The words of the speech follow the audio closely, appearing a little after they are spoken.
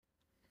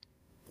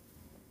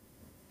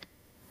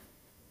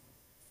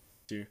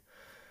Two.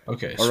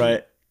 Okay, All sweet.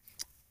 right.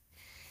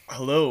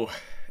 Hello,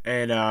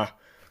 and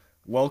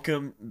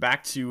welcome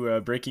back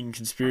to Breaking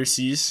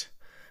Conspiracies.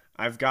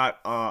 I've got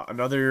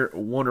another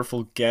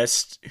wonderful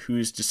guest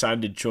who's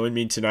decided to join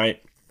me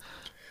tonight.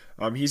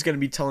 He's going to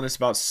be telling us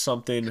about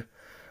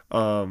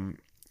um,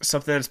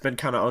 something that's been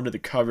kind of under the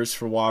covers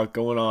for a while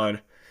going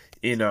on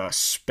in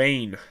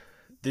Spain.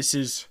 This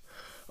is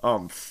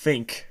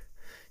Fink.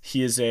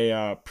 He is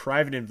a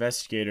private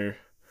investigator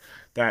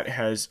that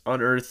has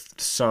unearthed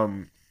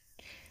some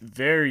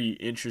very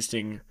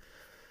interesting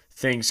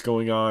things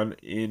going on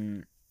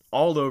in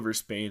all over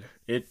Spain.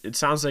 It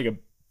sounds like a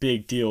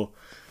big deal,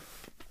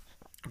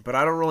 but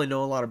I don't really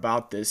know a lot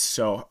about this,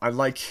 so I'd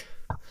like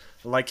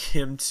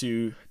him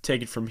to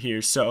take it from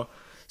here. So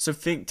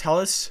Fink, tell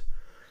us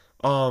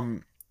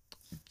um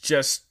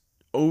just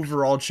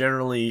overall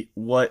generally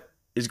what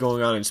is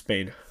going on in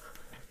Spain.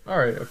 All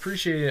right, I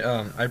appreciate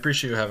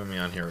you having me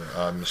on here,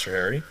 Mr.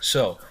 Harry.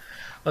 So,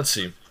 let's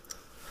see.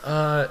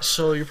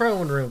 So you're probably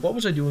wondering what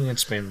was I doing in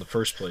Spain in the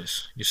first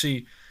place? You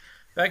see,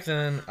 back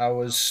then I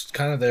was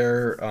kind of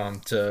there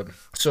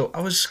so I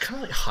was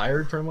kind of like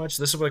hired pretty much.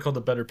 This is what I call the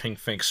Better Ping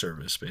Fink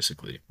service,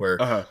 basically,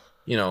 where Uh huh.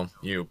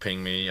 you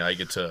ping me, I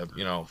get to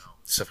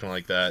something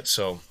like that.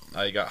 So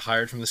I got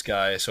hired from this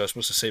guy. So I was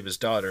supposed to save his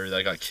daughter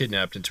that got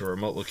kidnapped into a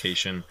remote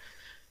location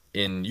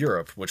in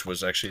Europe, which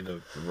was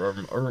actually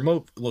a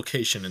remote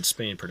location in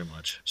Spain, pretty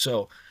much.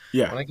 So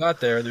Yeah. when I got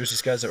there, there's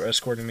these guys that were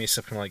escorting me,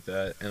 something like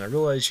that, and I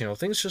realized,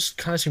 things just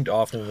kind of seemed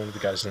off when one of the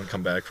guys didn't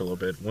come back for a little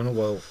bit. Went a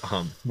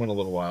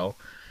little while.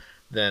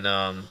 Then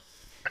I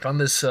found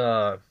this,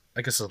 I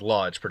guess, a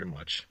lodge, pretty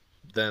much.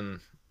 Then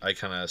I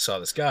kind of saw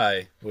this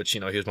guy, which he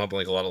was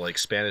mumbling a lot of like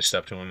Spanish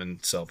stuff to him and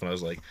himself, and I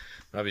was like,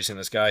 obviously,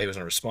 this guy, he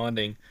wasn't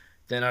responding.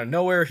 Then out of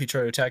nowhere, he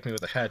tried to attack me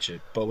with a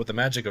hatchet. But with the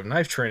magic of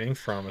knife training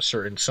from a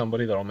certain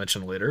somebody that I'll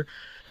mention later,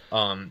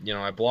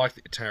 I blocked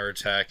the entire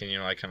attack,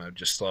 and I kind of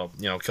just killed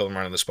him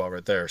right on the spot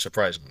right there,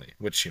 surprisingly.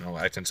 Which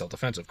act in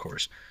self-defense, of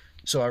course.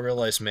 So I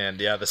realized, man,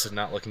 yeah, this is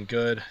not looking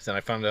good. Then I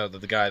found out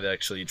that the guy that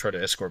actually tried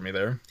to escort me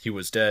there, he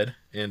was dead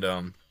in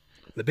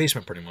the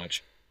basement, pretty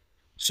much.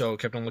 So I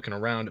kept on looking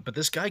around, but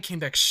this guy came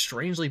back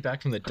strangely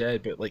back from the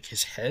dead, but like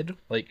his head,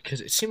 like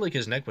because it seemed like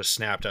his neck was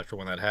snapped after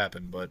when that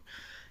happened, but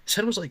his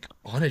head was like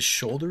on his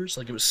shoulders,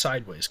 like it was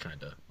sideways,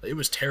 kind of. It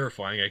was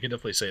terrifying. I could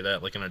definitely say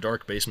that. Like in a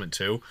dark basement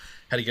too.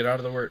 Had to get out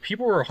of the way.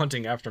 People were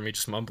hunting after me,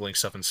 just mumbling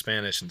stuff in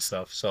Spanish and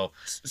stuff. So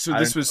So I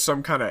this didn't. was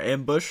some kind of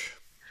ambush.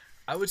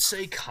 I would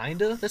say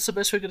kinda. That's the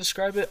best way to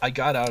describe it. I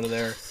got out of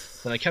there,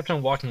 then I kept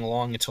on walking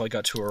along until I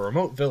got to a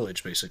remote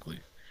village, basically.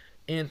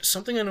 And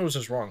something I noticed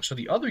was wrong. So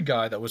the other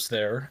guy that was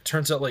there,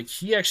 turns out like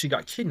he actually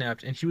got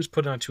kidnapped and he was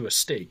put onto a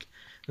stake.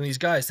 And these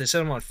guys, they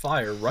set him on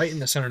fire right in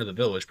the center of the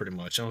village, pretty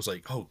much. And I was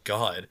like, oh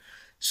god.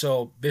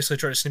 So basically, I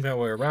tried to sneak my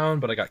way around,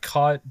 but I got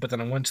caught. But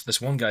then I went to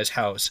this one guy's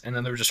house, and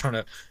then they were just trying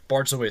to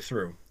barge their way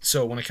through.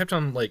 So when I kept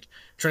on like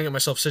trying to get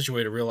myself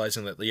situated,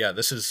 realizing that yeah,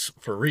 this is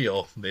for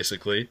real,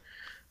 basically.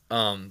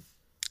 Um,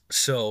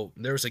 so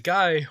there was a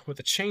guy with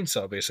a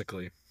chainsaw,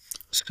 basically.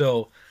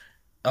 So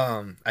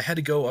I had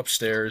to go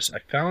upstairs. I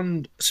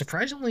found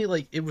surprisingly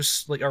like it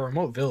was like a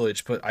remote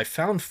village, but I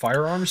found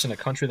firearms in a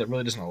country that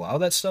really doesn't allow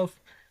that stuff.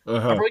 Uh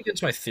I'll huh. probably get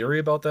into my theory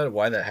about that,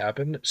 why that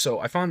happened. So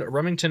I found a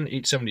Remington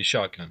 870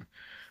 shotgun.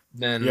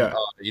 Then Yeah.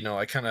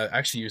 I kind of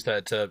actually used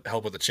that to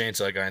help with the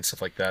chainsaw guy and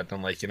stuff like that.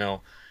 Then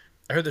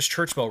I heard this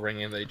church bell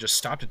ringing. They just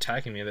stopped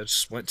attacking me. They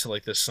just went to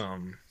like this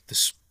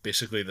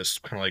basically this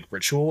kind of like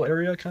ritual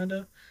area kind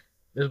of.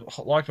 It was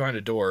locked behind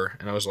a door,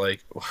 and I was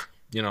like,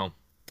 you know,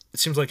 it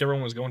seems like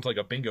everyone was going to like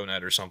a bingo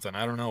net or something.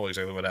 I don't know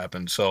exactly what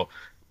happened. So,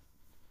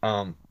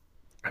 um,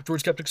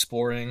 afterwards, kept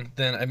exploring.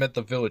 Then I met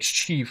the village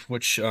chief,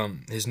 which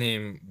his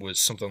name was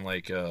something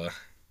like I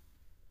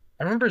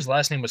remember his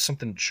last name was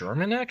something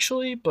German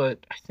actually,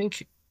 but I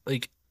think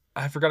like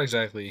I forgot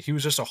exactly. He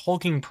was just a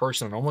hulking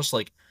person, almost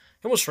like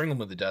he almost strangled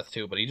me to death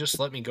too. But he just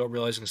let me go,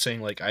 realizing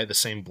saying like I had the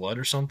same blood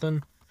or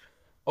something.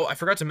 Oh, I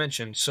forgot to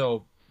mention.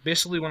 So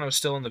basically, when I was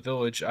still in the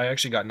village, I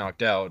actually got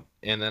knocked out,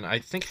 and then I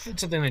think I had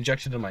something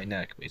injected in my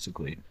neck,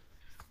 basically.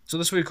 So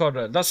this we call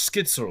it Las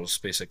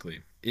Schizos,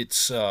 basically.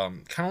 It's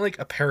kind of like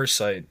a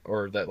parasite,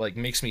 or that like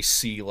makes me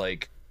see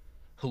like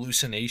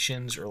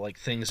hallucinations or like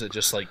things that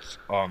just like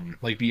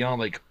beyond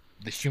like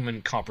the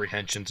human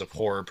comprehensions of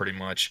horror, pretty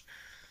much.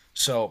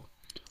 So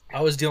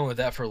I was dealing with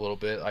that for a little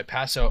bit. I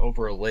passed out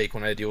over a lake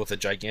when I had to deal with a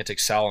gigantic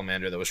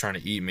salamander that was trying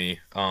to eat me.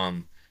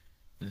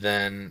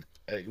 Then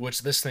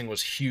which this thing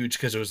was huge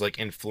because it was like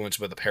influenced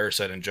by the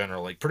parasite in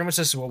general. Like pretty much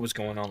this is what was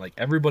going on. Like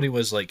everybody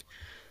was like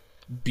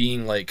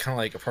being like kind of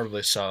like a part of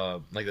this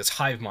like this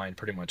hive mind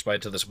pretty much by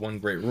to this one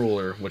great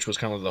ruler, which was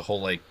kind of the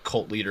whole like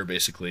cult leader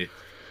basically.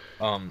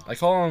 I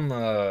call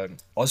him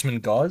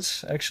Osmond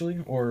Gauze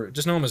actually, or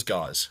just know him as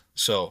Gauze.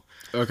 So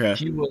Okay.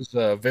 he was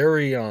a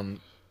very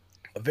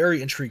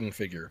intriguing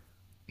figure.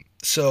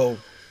 So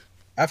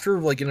after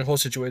like in a whole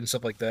situation and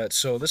stuff like that,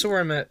 so this is where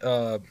I met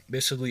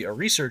basically a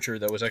researcher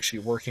that was actually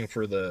working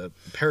for the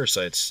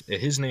parasites.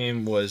 His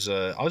name was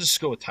I'll just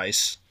go with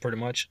Tice pretty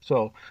much.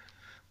 So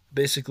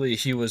basically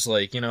he was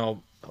like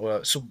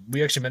so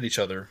we actually met each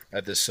other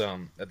at this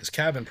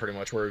cabin pretty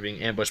much where we were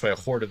being ambushed by a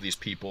horde of these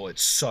people. It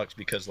sucked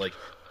because like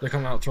they're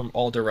coming out from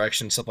all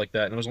directions, stuff like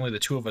that, and it was only the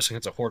two of us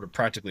against a horde of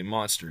practically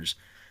monsters.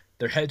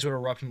 Their heads would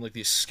erupt into like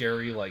these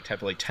scary like type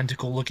of like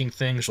tentacle looking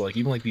things, or like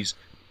even like these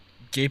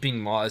gaping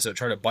maws that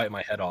try to bite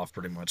my head off,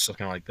 pretty much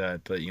something like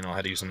that. But I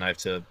had to use a knife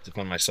to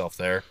defend myself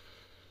there.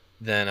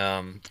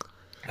 Then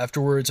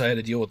afterwards, I had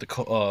to deal with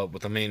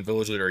the main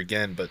village leader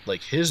again, but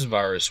like his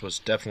virus was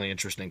definitely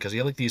interesting because he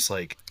had like these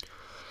like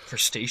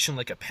crustacean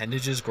like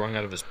appendages growing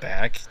out of his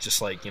back, just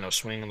like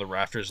swinging on the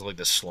rafters of like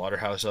the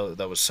slaughterhouse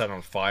that was set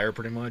on fire.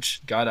 Pretty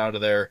much got out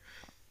of there.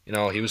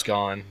 He was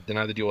gone. Didn't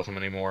have to deal with him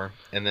anymore.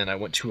 And then I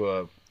went to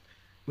a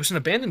it was an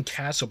abandoned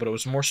castle, but it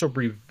was more so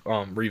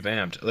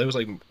revamped. It was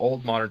like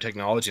old modern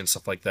technology and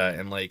stuff like that.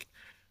 And like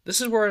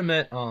this is where I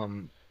met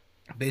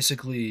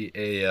basically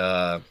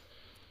a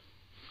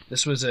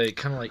this was a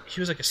kind of like he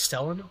was like a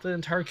Stellan of the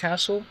entire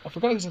castle. I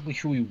forgot exactly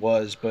who he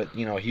was, but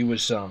he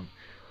was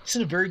this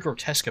is a very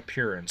grotesque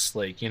appearance.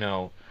 Like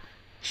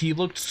he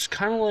looked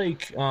kind of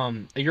like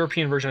a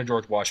European version of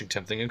George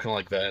Washington, thinking kind of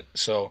like that.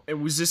 So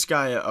And was this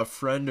guy a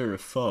friend or a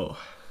foe?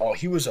 oh,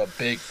 he was a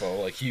big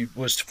foe. Like he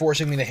was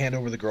forcing me to hand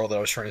over the girl that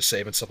I was trying to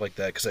save and stuff like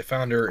that because I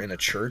found her in a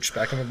church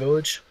back in the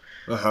village.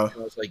 Uh huh. I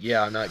was like,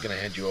 yeah, I'm not gonna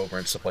hand you over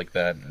and stuff like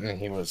that. And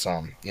he was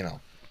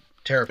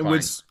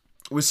terrifying.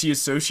 Was he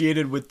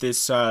associated with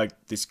this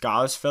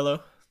Gauss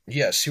fellow?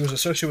 Yes, he was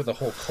associated with the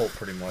whole cult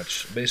pretty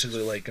much.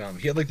 Basically, like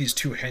he had like these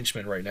two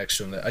henchmen right next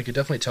to him that I could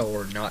definitely tell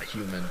were not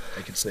human.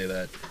 I could say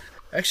that.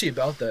 Actually,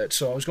 about that,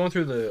 so I was going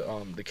through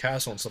the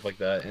castle and stuff like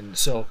that, and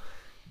so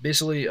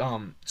basically,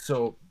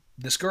 so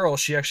this girl,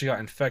 she actually got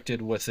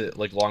infected with it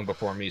like long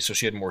before me, so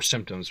she had more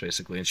symptoms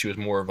basically, and she was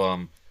more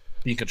of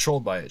being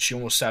controlled by it. She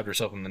almost stabbed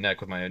herself in the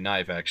neck with my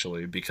knife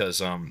actually because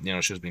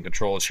she was being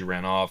controlled. She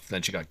ran off,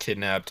 then she got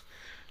kidnapped.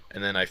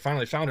 And then I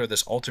finally found her at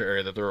this altar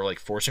area that they were like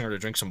forcing her to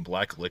drink some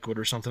black liquid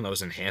or something that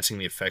was enhancing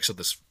the effects of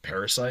this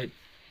parasite.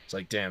 It's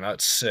like, damn,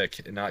 that's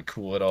sick and not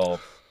cool at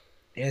all.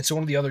 And so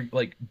one of the other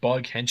like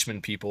bug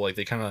henchmen people, like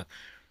they kind of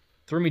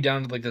threw me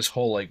down to like this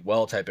whole like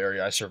well type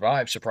area. I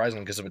survived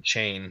surprisingly because of a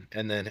chain,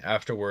 and then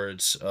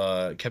afterwards,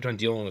 kept on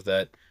dealing with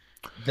that.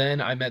 Then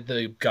I met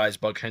the guy's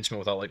bug henchman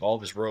without like all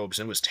of his robes,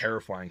 and it was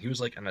terrifying. He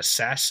was like an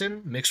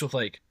assassin mixed with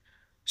like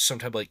some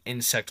type of like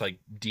insect like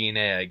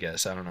DNA, I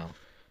guess. I don't know,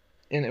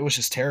 and it was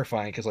just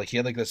terrifying because like he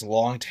had like this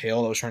long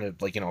tail that was trying to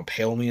like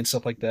impale me and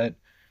stuff like that.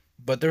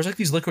 But there was like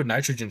these liquid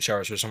nitrogen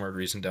showers for some weird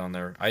reason down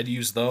there. I had to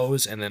use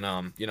those, and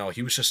then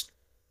he was just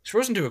he's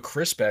frozen to a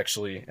crisp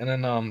actually. And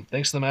then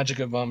thanks to the magic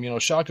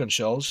of shotgun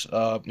shells, he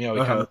Uh kind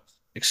huh. of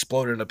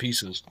exploded into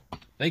pieces.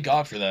 Thank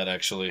God for that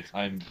actually.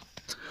 I'm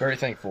very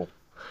thankful.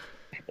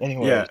 Yeah.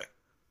 Anyways,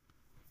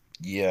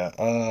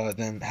 yeah.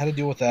 Then had to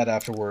deal with that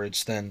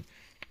afterwards. Then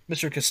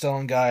Mr.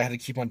 Castellan guy had to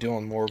keep on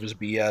doing more of his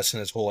BS and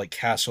his whole like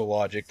castle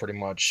logic, pretty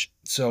much.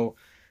 So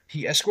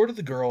he escorted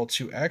the girl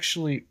to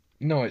actually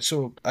no.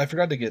 So I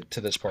forgot to get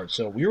to this part.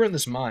 So we were in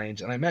this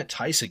mines, and I met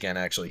Tice again.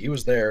 Actually, he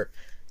was there,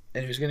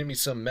 and he was giving me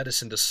some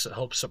medicine to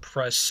help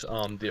suppress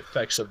the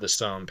effects of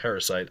this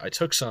parasite. I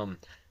took some,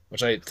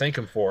 which I thank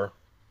him for,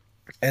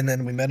 and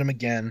then we met him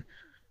again.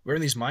 We were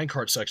in these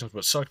minecart sections, but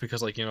it sucked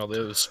because like there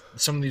was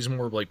some of these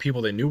more like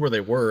people they knew where they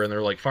were, and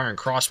they're like firing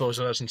crossbows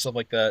at us and stuff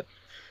like that.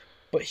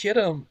 But he had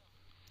I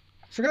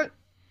forgot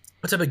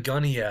what type of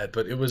gun he had,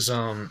 but it was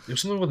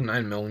something with a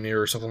 9mm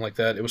or something like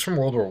that. It was from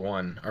World War I.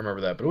 I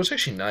remember that, but it was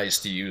actually nice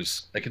to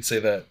use. I could say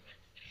that.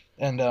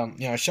 And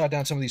I shot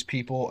down some of these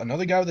people.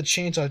 Another guy with a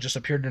chainsaw just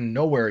appeared in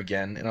nowhere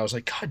again, and I was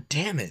like, God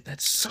damn it,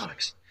 that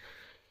sucks.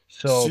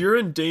 So So you're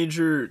in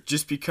danger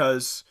just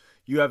because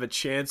you have a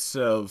chance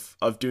of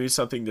doing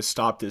something to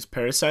stop this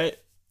parasite,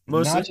 not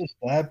mostly. just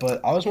that, but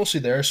I was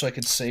mostly there so I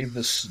could save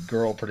this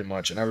girl pretty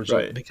much, and I was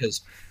Right.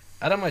 because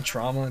out of my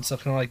trauma and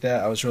stuff kind of like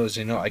that, I was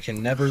realizing, I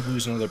can never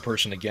lose another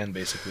person again,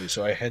 basically.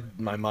 So I had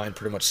my mind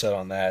pretty much set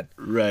on that.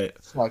 Right.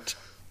 Fucked.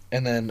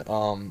 And then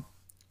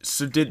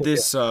So did yeah.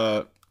 this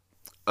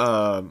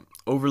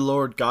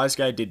Overlord Guys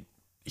guy, did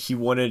he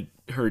wanted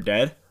her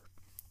dead?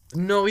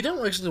 No, he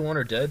didn't actually want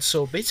her dead.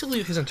 So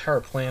basically, his entire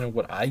plan and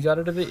what I got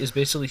out of it is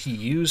basically he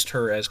used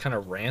her as kind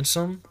of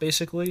ransom,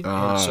 basically,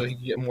 and so he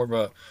could get more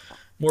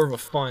of a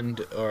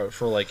fund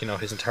for like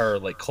his entire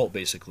like cult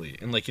basically,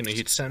 and like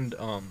he'd send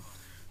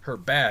her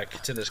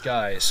back to this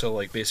guy, so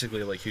like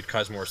basically like he'd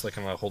cause more like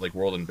kind of a whole like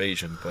world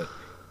invasion. But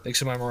thanks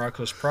to my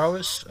miraculous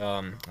prowess,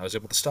 I was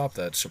able to stop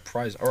that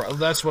surprise, or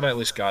that's what I at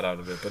least got out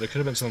of it. But it could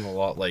have been something a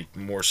lot like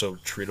more so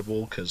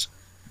treatable because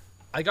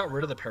I got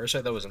rid of the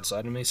parasite that was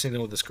inside of me. Same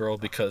thing with this girl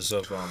because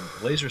of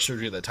laser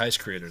surgery that Tice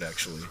created.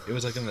 Actually, it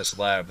was like in this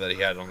lab that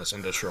he had on this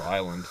industrial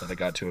island that I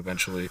got to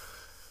eventually.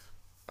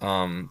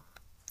 Um,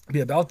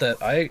 yeah, about that,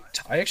 I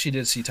actually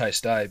did see Tice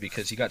die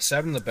because he got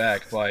stabbed in the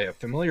back by a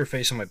familiar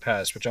face in my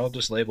past, which I'll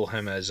just label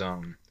him as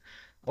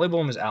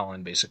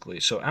Alan basically.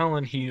 So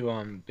Alan, he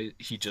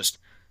just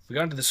we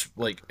got into this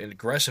like an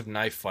aggressive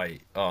knife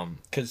fight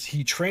because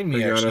he trained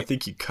me Hang I actually.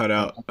 think you cut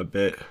out a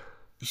bit.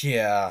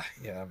 Yeah,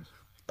 yeah.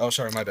 Oh,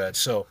 sorry, my bad.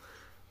 So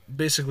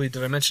basically,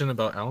 did I mention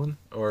about Alan,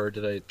 or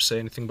did I say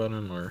anything about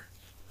him, or?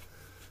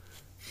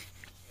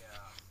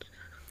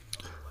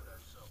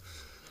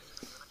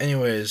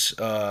 Anyways,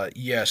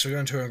 yeah, so we got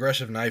into an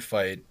aggressive knife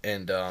fight,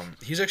 and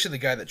he's actually the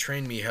guy that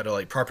trained me how to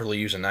like properly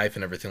use a knife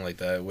and everything like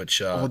that.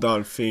 Which, Hold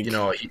on, you Fink.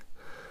 know,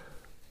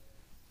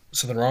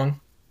 something wrong?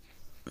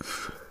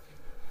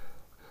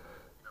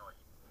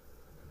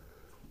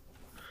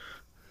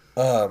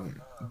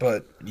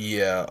 But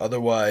yeah,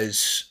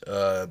 otherwise,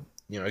 I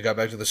got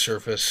back to the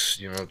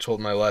surface.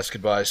 Told my last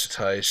goodbyes to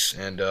Tice,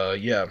 and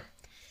yeah,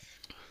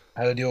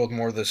 had to deal with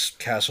more of this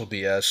castle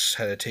BS.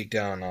 Had to take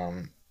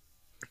down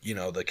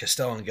the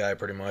Castellan guy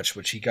pretty much,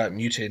 which he got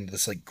mutated into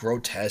this like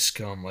grotesque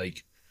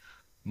like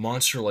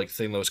monster like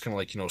thing that was kind of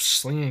like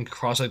slinging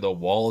across like the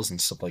walls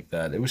and stuff like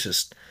that. It was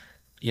just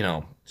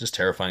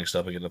terrifying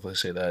stuff. I could definitely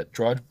say that.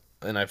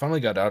 And I finally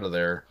got out of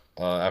there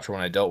after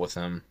when I dealt with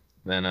him.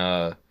 Then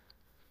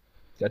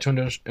got to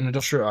an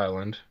industrial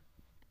island,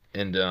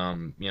 and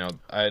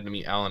I had to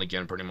meet Alan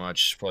again pretty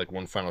much for like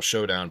one final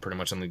showdown, pretty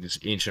much on like these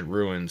ancient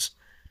ruins.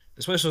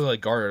 This place was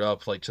like guarded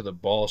up like to the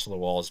balls of the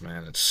walls,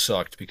 man. It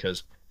sucked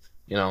because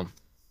you know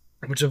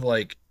which of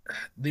like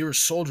there were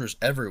soldiers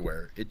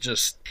everywhere. It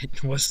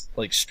was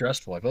like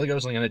stressful. I felt like I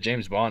was like in a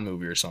James Bond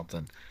movie or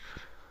something.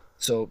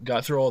 So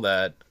got through all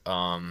that.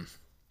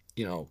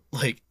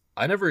 Like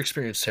I never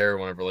experienced terror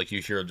whenever like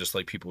you hear just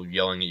like people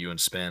yelling at you in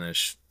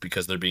Spanish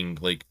because they're being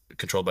like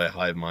controlled by a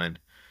hive mind.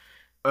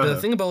 But the Uh,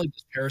 thing about like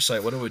this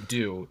parasite, what it would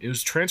do, it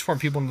was transform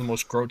people into the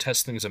most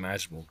grotesque things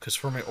imaginable. Because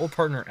for my old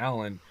partner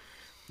Alan,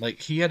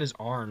 like he had his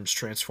arms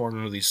transformed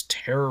into these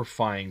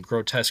terrifying,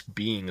 grotesque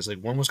beings. Like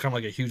one was kind of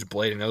like a huge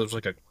blade, and the other was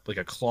like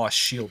a claw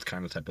shield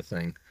kind of type of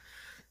thing.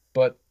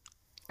 But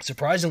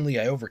surprisingly,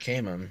 I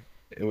overcame him,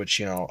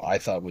 which I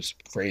thought was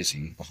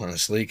crazy,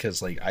 honestly,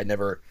 because like I didn't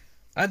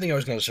think I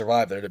was going to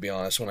survive there, to be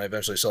honest. When I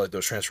eventually saw like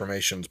those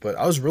transformations, but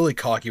I was really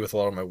cocky with a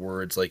lot of my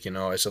words. Like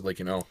I said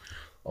like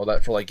all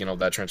that for like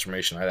that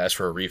transformation, I'd ask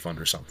for a refund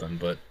or something,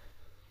 but.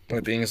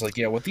 Point being is like,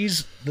 yeah,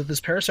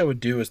 this parasite would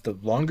do is the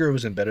longer it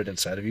was embedded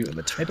inside of you, and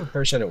the type of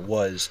parasite it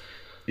was,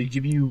 it'd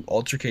give you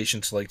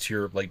altercations like to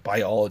your like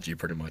biology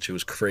pretty much. It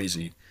was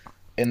crazy.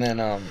 And then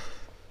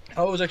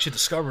how it was actually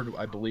discovered,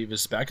 I believe,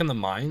 is back in the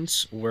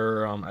mines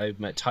where I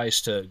met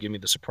Tice to give me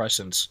the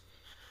suppressants.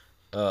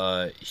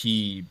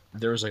 He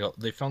there was like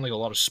they found like a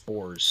lot of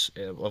spores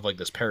of like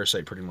this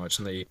parasite pretty much,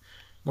 and they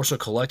more so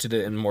collected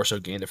it and more so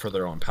gained it for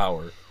their own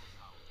power.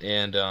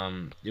 And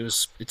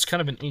it's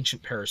kind of an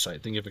ancient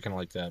parasite. Think of it kind of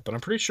like that. But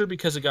I'm pretty sure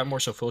because it got more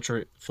so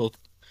filtrated,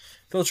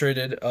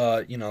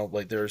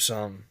 like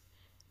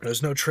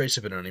there's no trace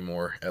of it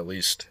anymore, at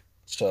least.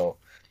 So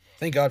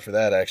thank God for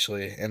that,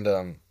 actually. And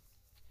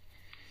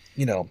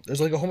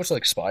there's like a whole bunch of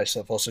like spy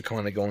stuff also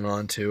kind of going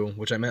on too,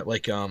 which I met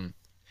like a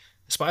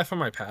spy from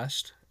my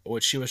past,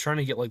 which she was trying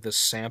to get like this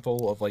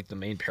sample of like the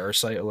main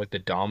parasite or like the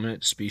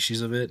dominant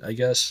species of it. I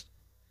guess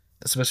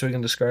that's the best way I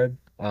can describe.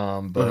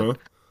 But uh-huh.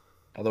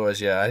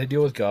 otherwise, yeah, I had to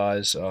deal with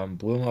guys.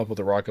 Blew him up with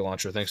a rocket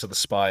launcher thanks to the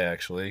spy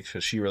actually,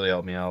 because she really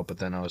helped me out. But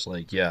then I was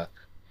like, yeah,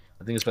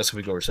 I think it's best if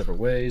we go our separate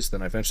ways.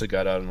 Then I eventually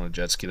got out on a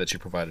jet ski that she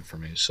provided for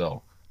me.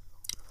 So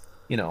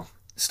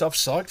stuff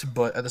sucked,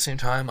 but at the same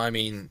time, I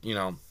mean,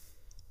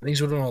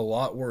 things would have been a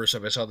lot worse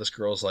if I saw this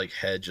girl's like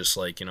head just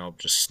like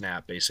just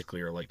snap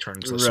basically, or like turn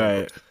into some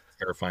Right.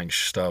 terrifying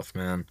stuff,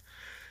 man.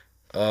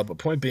 But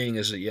point being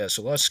is that yeah,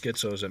 so less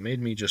schizos, it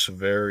made me just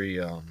very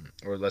or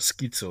less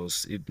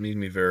schizos, it made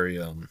me very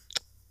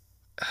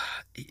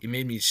it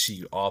made me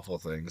see awful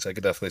things. I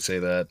could definitely say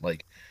that.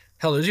 Like,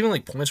 hell, there's even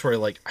like points where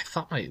I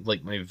thought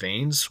my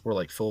veins were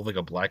like full of like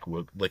a black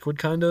liquid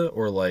kinda,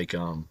 or like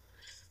I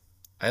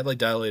had like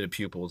dilated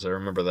pupils. I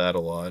remember that a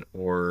lot,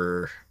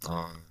 or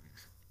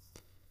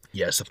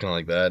yeah, stuff kind of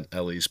like that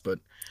at least. But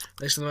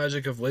thanks to the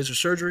magic of laser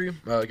surgery,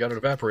 I got it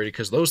evaporated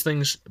because those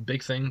things,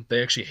 big thing,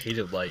 they actually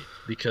hated light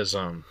because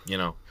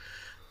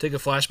take a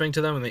flashbang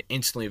to them and they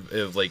instantly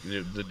like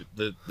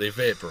they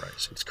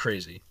vaporize. It's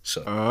crazy.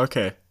 So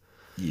Okay.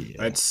 yeah.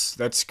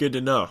 That's good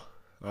to know.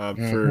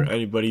 For hmm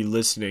anybody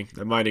listening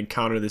that might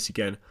encounter this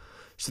again.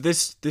 So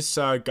this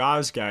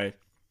Gauze guy,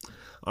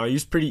 he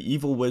was pretty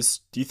evil.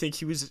 Do you think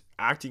he was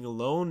acting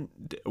alone?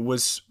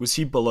 Was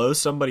he below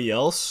somebody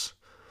else?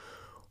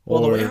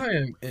 Well, the way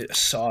Or I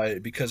saw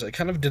it, because I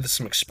kind of did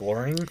some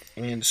exploring,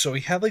 and so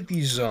he had like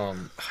these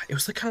it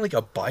was like kind of like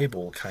a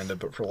Bible kind of,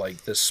 but for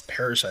like this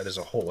parasite as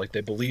a whole. Like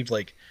they believed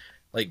like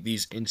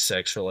these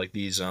insects or like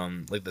these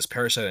like this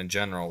parasite in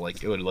general,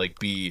 like it would like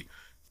be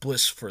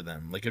bliss for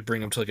them, like it'd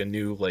bring them to like a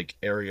new like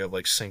area of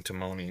like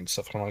sanctimony and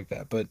stuff kind of like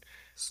that. But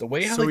the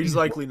way how so like he's these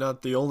likely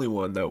not the only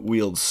one that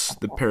wields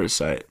the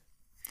parasite.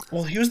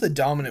 well, he was the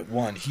dominant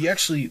one. He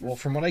actually, well,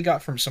 from what I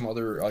got from some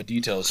other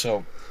details,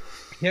 so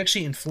he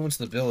actually influenced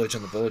the village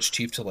and the village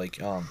chief to like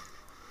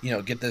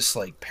get this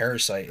like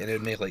parasite, and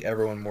it'd make like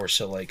everyone more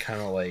so like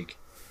kind of like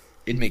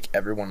it'd make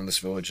everyone in this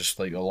village just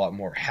like a lot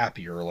more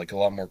happier, or like a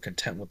lot more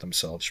content with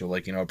themselves, or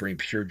like bring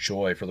pure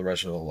joy for the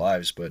rest of their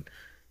lives. But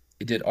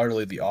it did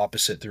utterly the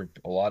opposite through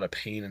a lot of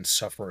pain and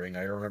suffering.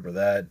 I remember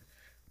that.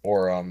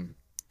 Or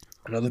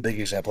Another big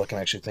example I can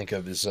actually think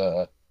of is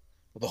the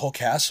whole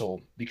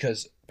castle,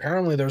 because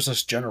apparently there was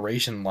this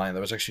generation line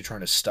that was actually trying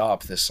to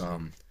stop this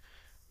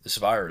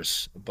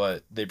virus,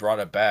 but they brought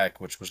it back,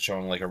 which was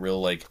showing like a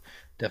real like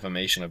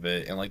defamation of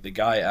it. And like the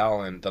guy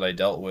Alan that I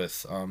dealt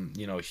with,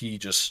 he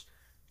just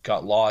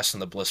got lost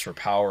in the bliss for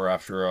power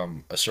after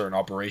a certain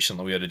operation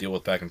that we had to deal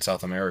with back in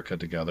South America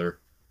together.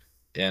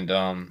 And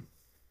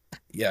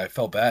yeah, I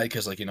felt bad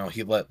because like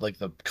he let like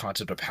the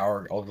concept of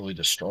power utterly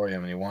destroy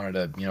him, and he wanted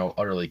to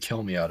utterly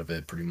kill me out of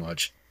it pretty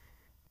much.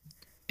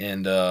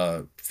 And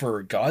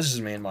for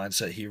Gaz's main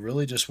mindset, he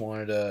really just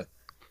wanted to,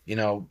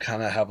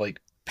 kind of have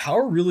like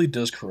power really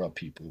does corrupt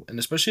people, and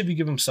especially if you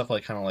give them stuff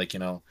like kind of like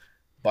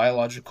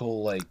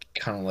biological like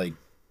kind of like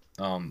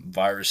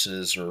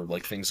viruses or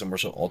like things that were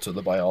so alter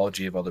the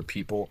biology of other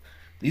people.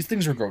 These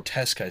things are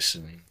grotesque, I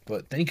see,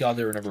 but thank God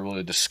they were never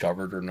really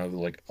discovered or no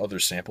like other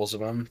samples of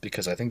them,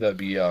 because I think that'd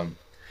be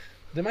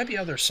they might be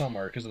out there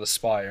somewhere because of the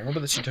spy. I remember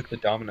that she took the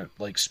dominant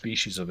like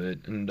species of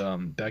it,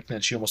 and back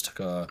then she almost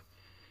took a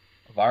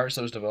virus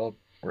that was developed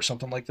or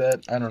something like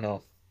that. I don't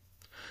know,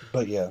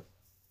 but yeah,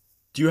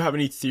 Do you have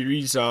any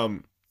theories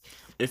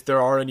if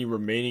there are any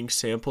remaining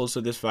samples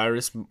of this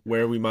virus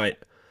where we might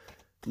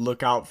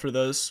look out for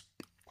those?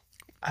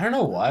 I don't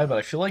know why, but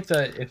I feel like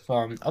that if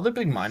other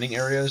big mining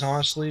areas,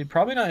 honestly,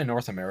 probably not in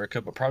North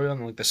America, but probably on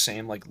like the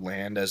same like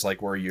land as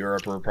like where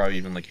Europe or probably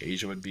even like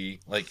Asia would be.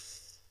 Like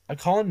I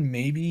call it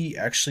maybe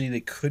actually they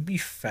could be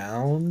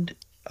found.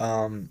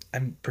 I'm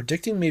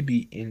predicting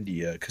maybe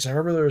India because I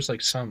remember there was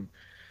like some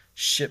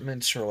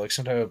shipments or like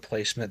some type of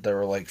placement that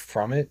were like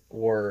from it,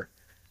 or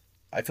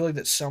I feel like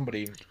that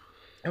somebody.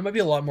 It might be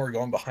a lot more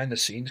going behind the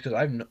scenes because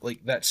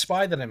like that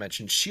spy that I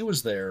mentioned. She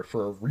was there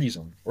for a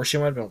reason, or she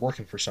might have been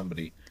working for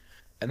somebody,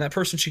 and that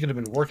person she could have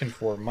been working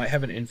for might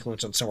have an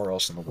influence on somewhere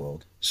else in the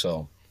world.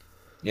 So,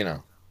 you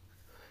know,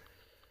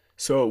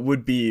 So it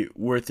would be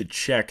worth a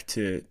check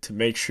to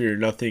make sure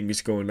nothing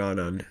is going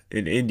on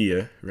in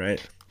India,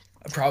 right?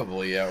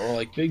 probably yeah, or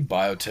like big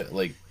biotech,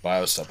 like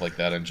bio stuff like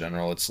that in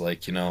general. It's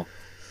like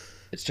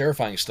it's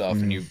terrifying stuff,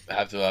 and Mm. you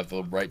have to have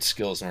the right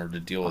skills in order to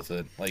deal with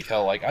it. Like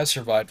hell, like I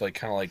survived like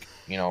kind of like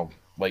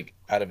like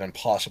out of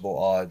impossible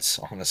odds.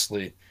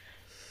 Honestly,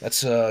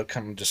 that's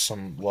kind of just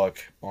some luck,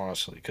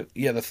 honestly. 'Cause,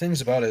 yeah, the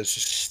things about it is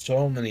just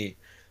so many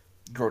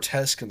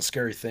grotesque and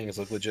scary things.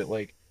 Like legit,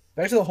 like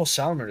back to the whole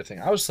salamander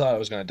thing. I always thought I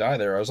was gonna die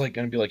there. I was like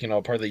gonna be like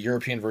part of the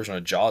European version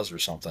of Jaws or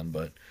something,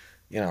 but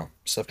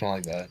stuff kind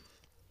of like that.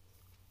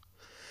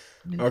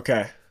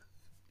 Okay.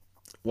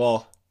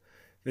 Well,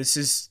 this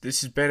has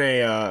been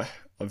a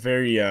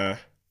very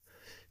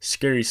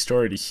scary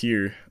story to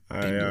hear.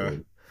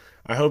 Indeed.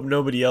 I hope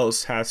nobody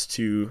else has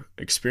to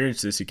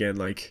experience this again,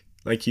 like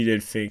you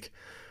did, Fink.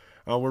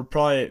 We're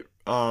probably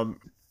running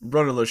a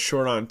little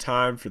short on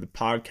time for the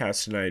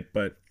podcast tonight,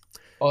 but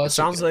Oh, it that's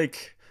sounds okay.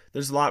 like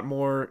there's a lot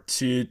more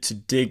to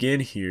dig in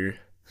here,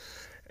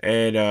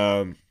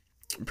 and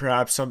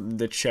perhaps something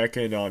to check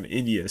in on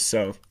India.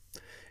 So,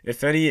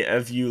 if any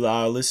of you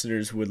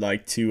listeners would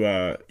like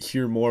to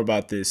hear more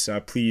about this,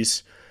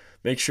 please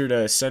make sure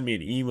to send me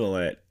an email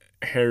at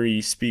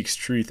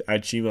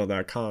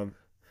harryspeakstruth@gmail.com.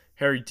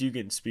 Harry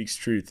Dugan speaks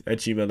truth at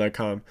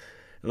gmail.com.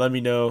 Let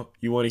me know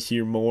you want to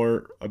hear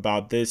more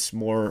about this,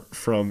 more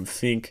from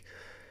Fink,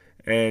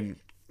 and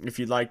if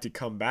you'd like to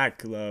come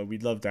back,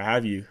 we'd love to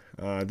have you.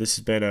 This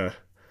has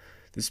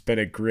been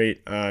a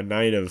great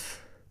night of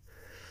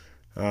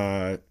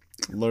uh,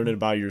 learning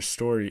about your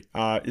story.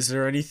 Is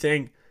there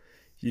anything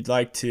you'd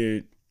like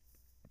to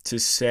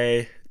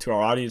say to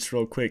our audience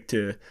real quick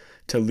to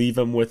leave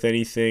them with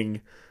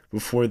anything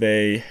before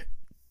they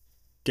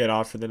get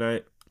off for the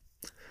night?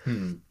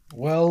 Hmm.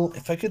 Well,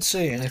 if I could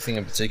say anything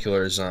in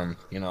particular is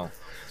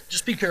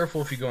just be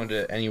careful if you go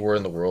into anywhere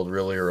in the world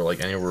really, or like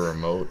anywhere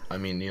remote. I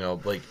mean,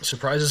 like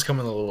surprises come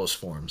in the littlest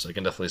forms. I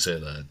can definitely say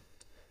that.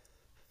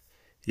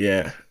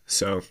 Yeah.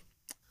 So,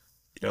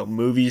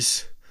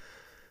 movies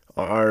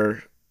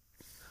are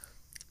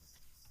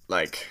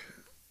like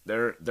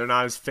they're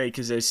not as fake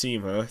as they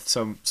seem, huh?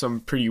 Some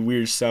pretty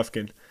weird stuff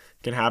can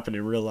happen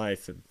in real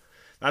life, and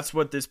that's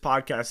what this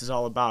podcast is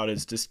all about: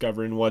 is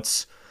discovering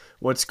what's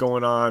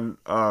going on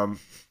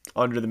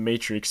under the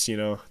matrix,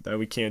 that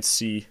we can't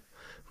see,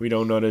 we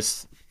don't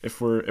notice. If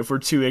we're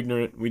too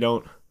ignorant, we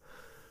don't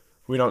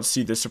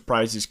see the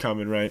surprises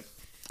coming, right?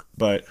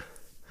 But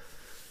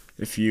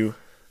if you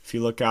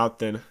look out,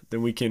 then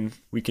we can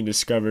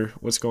discover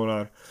what's going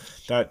on.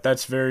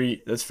 That's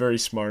very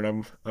smart.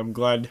 I'm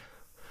glad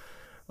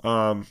we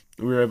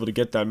were able to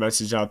get that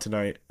message out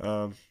tonight,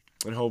 and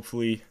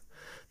hopefully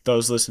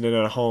those listening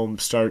at home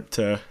start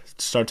to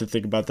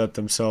think about that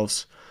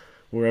themselves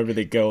wherever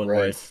they go in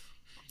Right. life.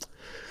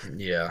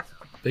 Yeah.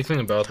 Big thing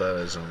about that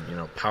is,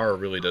 power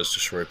really does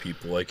destroy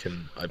people.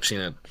 I've seen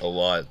it a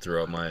lot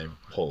throughout my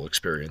whole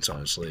experience,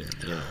 honestly.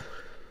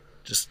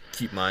 Just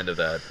keep mind of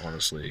that,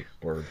 honestly.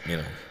 Or,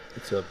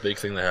 it's a big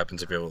thing that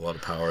happens if you have a lot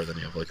of power, then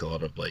you have like a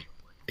lot of like,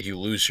 you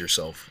lose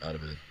yourself out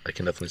of it. I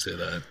can definitely say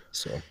that.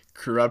 So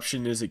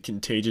Corruption is a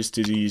contagious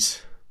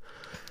disease.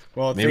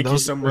 Well, maybe thank that you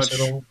was the so first much.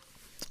 title.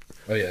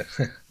 Oh, yeah.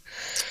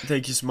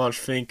 Thank you so much,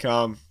 Fink.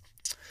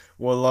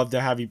 We'll love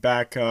to have you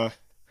back.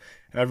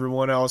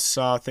 Everyone else,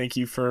 thank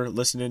you for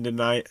listening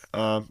tonight.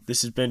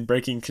 This has been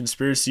Breaking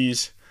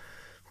Conspiracies.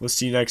 We'll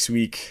see you next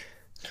week.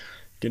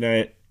 Good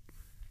night.